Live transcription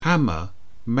Hammer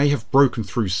may have broken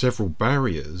through several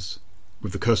barriers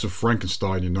with The Curse of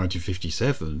Frankenstein in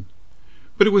 1957,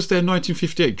 but it was their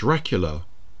 1958 Dracula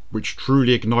which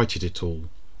truly ignited it all.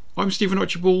 I'm Stephen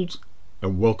Archibald,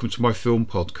 and welcome to my film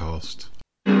podcast.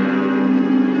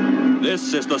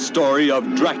 This is the story of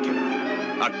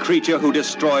Dracula, a creature who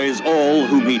destroys all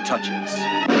whom he touches.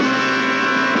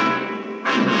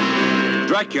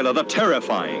 Dracula the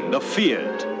terrifying, the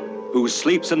feared, who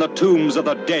sleeps in the tombs of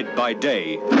the dead by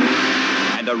day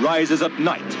and arises at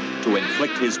night to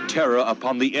inflict his terror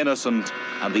upon the innocent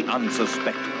and the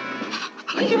unsuspecting.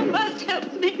 Oh, you must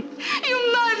help me.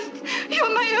 You must.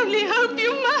 You're my only hope.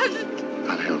 You must.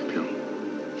 I'll help you.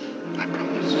 I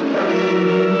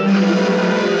promise.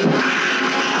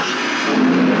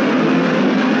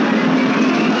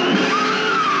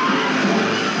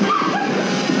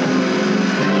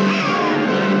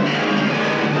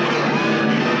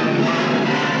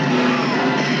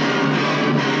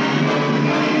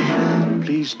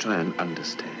 Please try and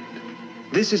understand.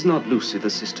 This is not Lucy, the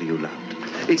sister you loved.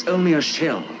 It's only a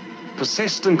shell,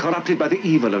 possessed and corrupted by the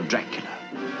evil of Dracula.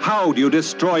 How do you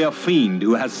destroy a fiend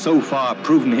who has so far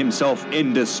proven himself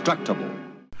indestructible?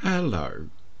 Hello,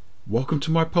 welcome to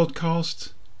my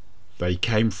podcast, They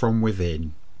Came From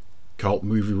Within, Cult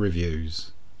Movie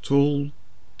Reviews, Tall,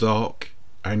 Dark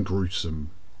and Gruesome,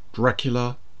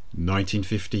 Dracula,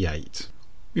 1958.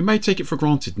 We may take it for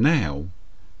granted now,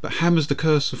 but Hammer's The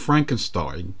Curse of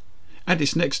Frankenstein and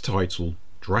its next title,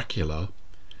 Dracula,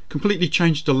 completely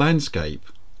changed the landscape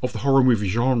of the horror movie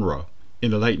genre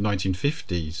in the late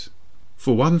 1950s.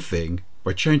 For one thing,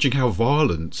 by changing how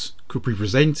violence could be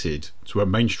presented to a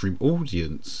mainstream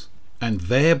audience, and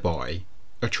thereby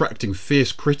attracting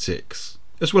fierce critics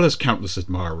as well as countless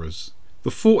admirers. The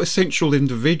four essential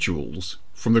individuals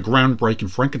from the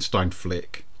groundbreaking Frankenstein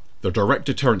flick, the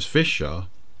director Terence Fisher,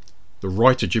 the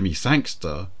writer Jimmy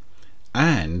Sangster,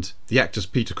 and the actors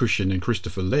Peter Cushing and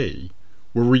Christopher Lee,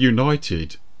 were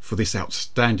reunited for this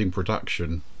outstanding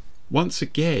production. Once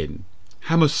again,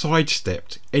 Hammer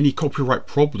sidestepped any copyright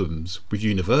problems with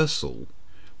Universal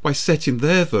by setting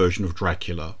their version of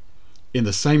Dracula in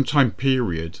the same time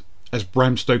period as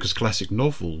Bram Stoker's classic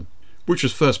novel, which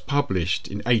was first published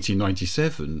in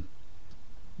 1897.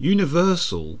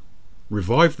 Universal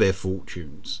revived their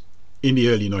fortunes in the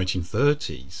early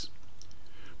 1930s.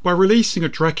 By releasing a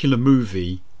Dracula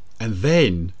movie and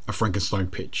then a Frankenstein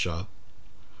picture.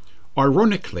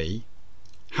 Ironically,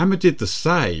 Hammer did the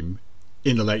same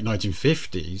in the late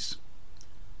 1950s,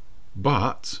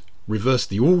 but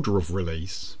reversed the order of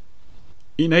release.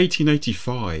 In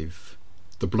 1885,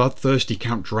 the bloodthirsty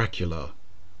Count Dracula,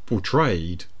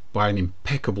 portrayed by an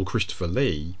impeccable Christopher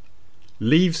Lee,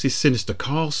 leaves his sinister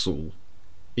castle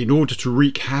in order to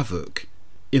wreak havoc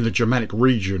in the Germanic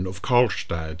region of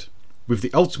Karlstad, with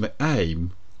the ultimate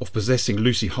aim of possessing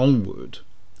Lucy Holmwood,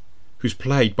 who's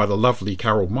played by the lovely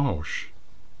Carol Marsh.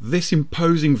 This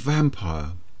imposing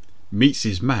vampire meets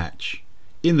his match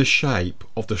in the shape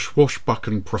of the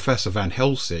swashbuckling Professor Van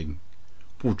Helsing,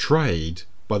 portrayed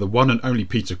by the one and only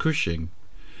Peter Cushing.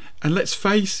 And let's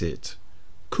face it,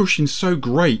 Cushing's so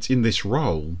great in this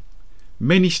role,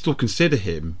 many still consider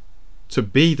him to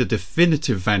be the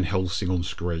definitive Van Helsing on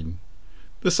screen.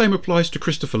 The same applies to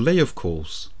Christopher Lee, of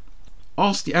course.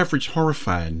 Ask the average horror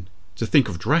fan to think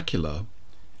of Dracula,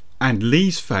 and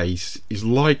Lee's face is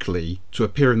likely to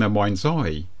appear in their mind's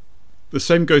eye. The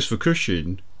same goes for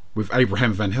Cushing with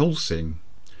Abraham Van Helsing.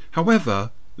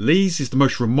 However, Lee's is the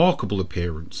most remarkable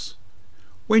appearance.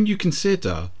 When you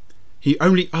consider he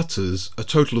only utters a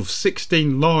total of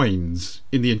 16 lines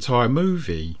in the entire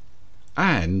movie,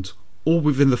 and all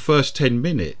within the first 10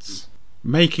 minutes,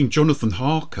 making Jonathan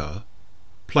Harker,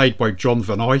 played by John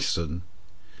Van Eysen,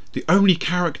 the only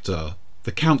character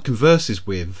the Count converses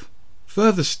with.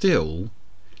 Further still,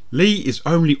 Lee is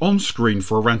only on screen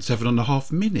for around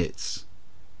 7.5 minutes.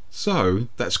 So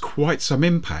that's quite some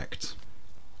impact.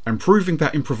 And proving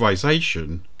that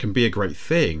improvisation can be a great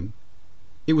thing,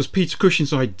 it was Peter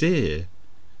Cushing's idea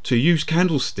to use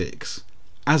candlesticks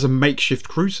as a makeshift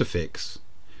crucifix.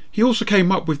 He also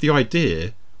came up with the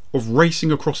idea of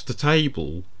racing across the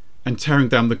table and tearing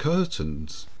down the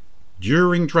curtains.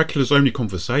 During Dracula's only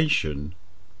conversation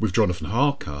with Jonathan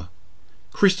Harker,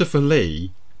 Christopher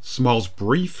Lee smiles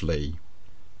briefly.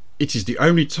 It is the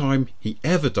only time he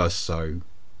ever does so,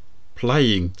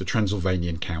 playing the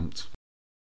Transylvanian Count.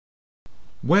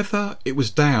 Whether it was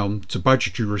down to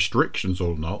budgetary restrictions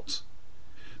or not,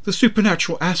 the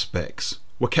supernatural aspects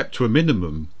were kept to a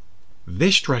minimum.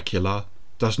 This Dracula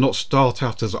does not start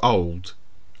out as old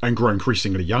and grow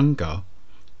increasingly younger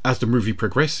as the movie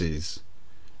progresses,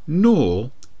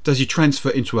 nor does he transfer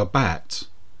into a bat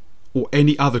or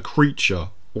any other creature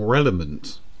or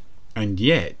element. And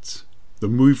yet, the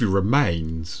movie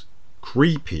remains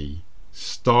creepy,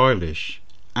 stylish,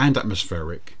 and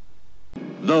atmospheric.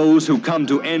 Those who come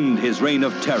to end his reign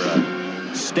of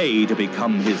terror stay to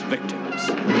become his victims.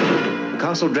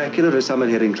 Castle Dracula is somewhere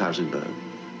here in Klausenberg.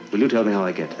 Will you tell me how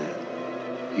I get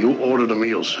there? You ordered a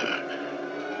meal, sir.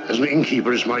 As an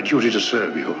innkeeper, it's my duty to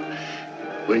serve you.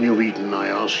 When you've eaten, I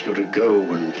ask you to go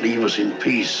and leave us in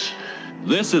peace.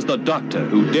 This is the doctor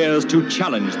who dares to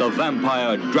challenge the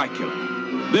vampire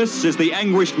Dracula. This is the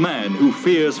anguished man who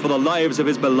fears for the lives of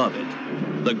his beloved,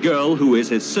 the girl who is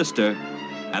his sister,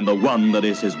 and the one that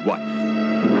is his wife.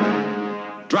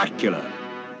 Dracula,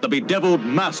 the bedeviled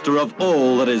master of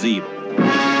all that is evil.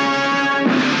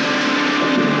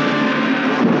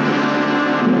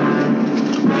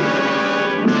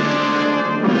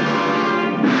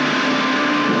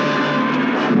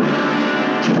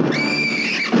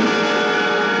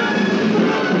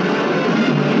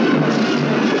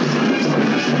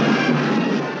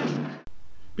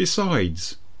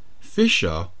 Besides,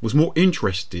 Fisher was more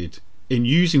interested in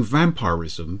using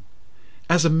vampirism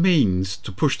as a means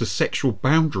to push the sexual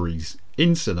boundaries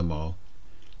in cinema.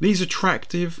 Lee's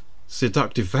attractive,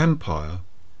 seductive vampire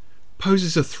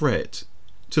poses a threat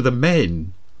to the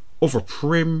men of a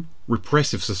prim,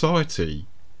 repressive society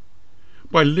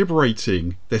by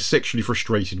liberating their sexually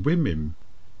frustrated women.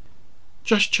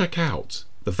 Just check out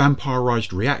the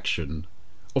vampirized reaction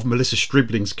of Melissa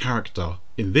Stribling's character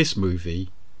in this movie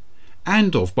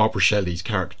and of Barbara Shelley's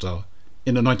character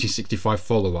in the 1965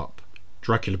 follow-up,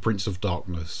 Dracula Prince of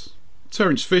Darkness.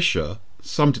 Terence Fisher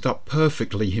summed it up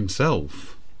perfectly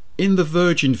himself. In the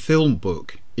Virgin film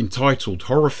book entitled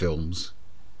Horror Films,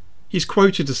 he's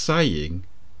quoted as saying,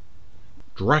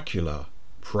 "Dracula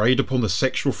preyed upon the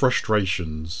sexual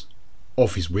frustrations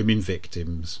of his women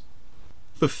victims."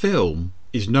 The film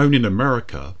is known in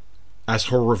America as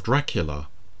Horror of Dracula.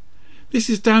 This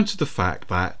is down to the fact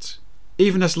that,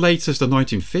 even as late as the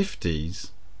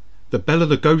 1950s, the Bela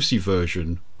Lugosi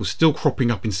version was still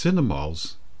cropping up in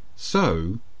cinemas,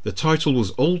 so the title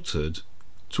was altered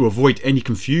to avoid any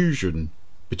confusion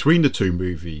between the two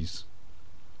movies.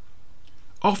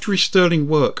 After his sterling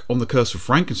work on The Curse of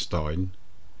Frankenstein,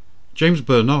 James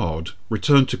Bernard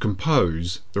returned to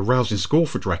compose the rousing score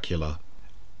for Dracula,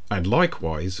 and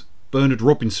likewise Bernard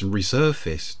Robinson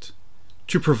resurfaced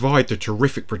to provide the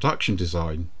terrific production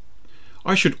design.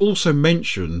 I should also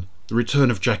mention the return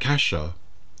of Jack Asher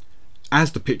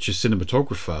as the picture's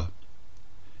cinematographer.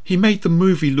 He made the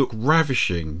movie look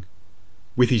ravishing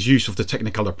with his use of the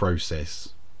Technicolor process.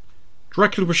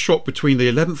 Dracula was shot between the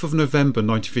 11th of November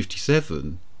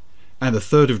 1957 and the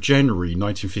 3rd of January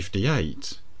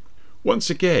 1958. Once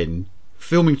again,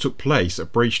 filming took place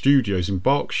at Bray Studios in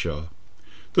Berkshire.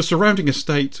 The surrounding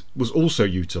estate was also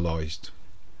utilised.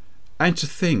 And to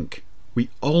think, we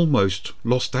almost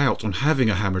lost out on having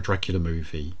a Hammer Dracula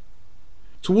movie.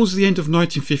 Towards the end of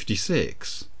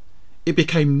 1956, it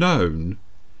became known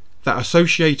that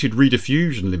Associated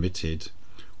Rediffusion Limited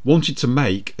wanted to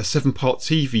make a 7-part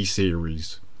TV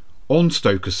series on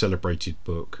Stoker's celebrated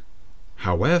book.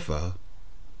 However,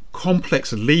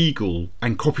 complex legal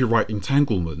and copyright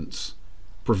entanglements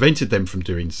prevented them from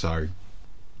doing so.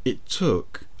 It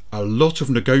took a lot of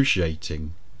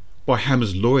negotiating by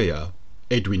Hammer's lawyer,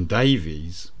 Edwin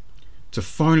Davies, to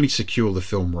finally secure the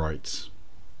film rights.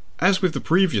 As with the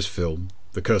previous film,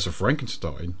 The Curse of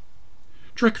Frankenstein,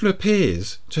 Dracula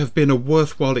appears to have been a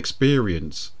worthwhile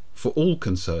experience for all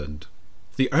concerned.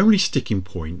 The only sticking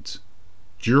point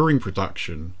during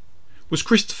production was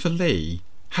Christopher Lee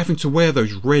having to wear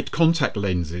those red contact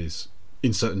lenses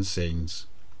in certain scenes.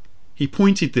 He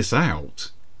pointed this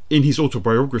out in his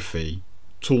autobiography,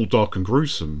 Tall, Dark and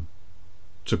Gruesome,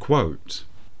 to quote,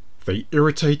 "They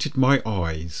irritated my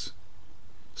eyes,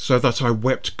 so that I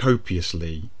wept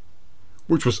copiously,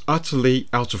 which was utterly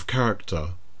out of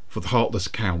character for the heartless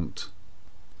Count.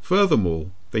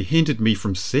 Furthermore, they hindered me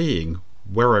from seeing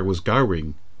where I was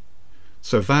going,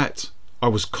 so that I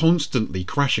was constantly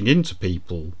crashing into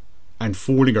people and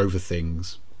falling over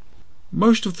things."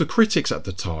 Most of the critics at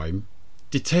the time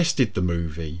detested the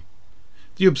movie.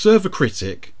 The Observer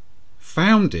critic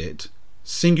found it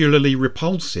singularly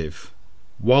repulsive,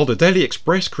 while the Daily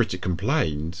Express critic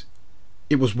complained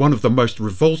it was one of the most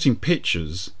revolting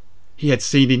pictures he had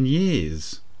seen in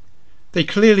years. They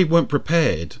clearly weren't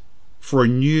prepared for a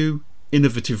new,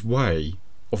 innovative way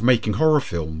of making horror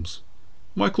films.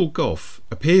 Michael Gough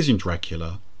appears in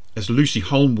Dracula as Lucy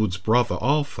Holmwood's brother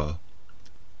Arthur,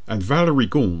 and Valerie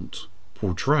Gaunt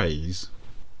portrays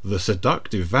the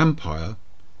seductive vampire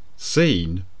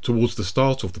seen towards the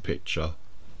start of the picture.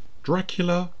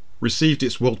 Dracula received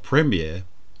its world premiere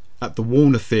at the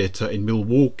Warner Theatre in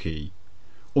Milwaukee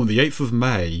on the 8th of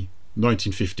May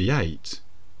 1958.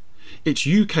 Its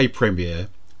UK premiere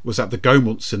was at the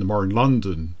Gaumont Cinema in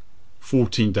London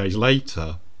 14 days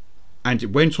later, and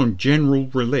it went on general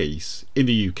release in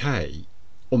the UK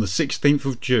on the 16th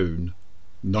of June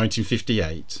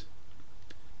 1958.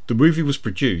 The movie was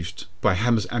produced by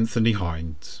Hammer's Anthony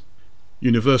Hines.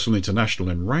 Universal International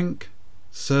and Rank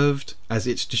served as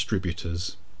its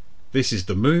distributors. This is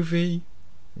the movie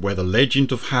where the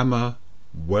legend of Hammer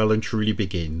well and truly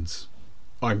begins.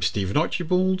 I'm Stephen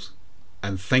Archibald,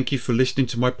 and thank you for listening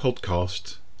to my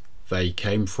podcast, They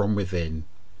Came From Within,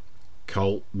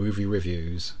 Cult Movie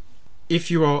Reviews.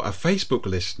 If you are a Facebook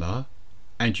listener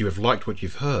and you have liked what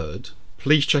you've heard,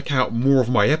 please check out more of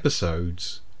my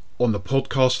episodes on the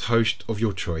podcast host of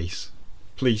your choice.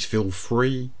 Please feel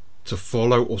free to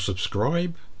follow or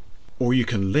subscribe, or you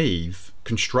can leave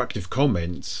constructive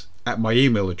comments at my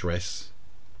email address,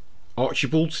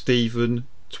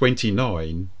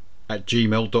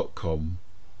 archibaldstephen29@gmail.com.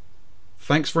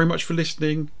 Thanks very much for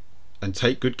listening, and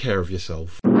take good care of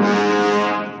yourself.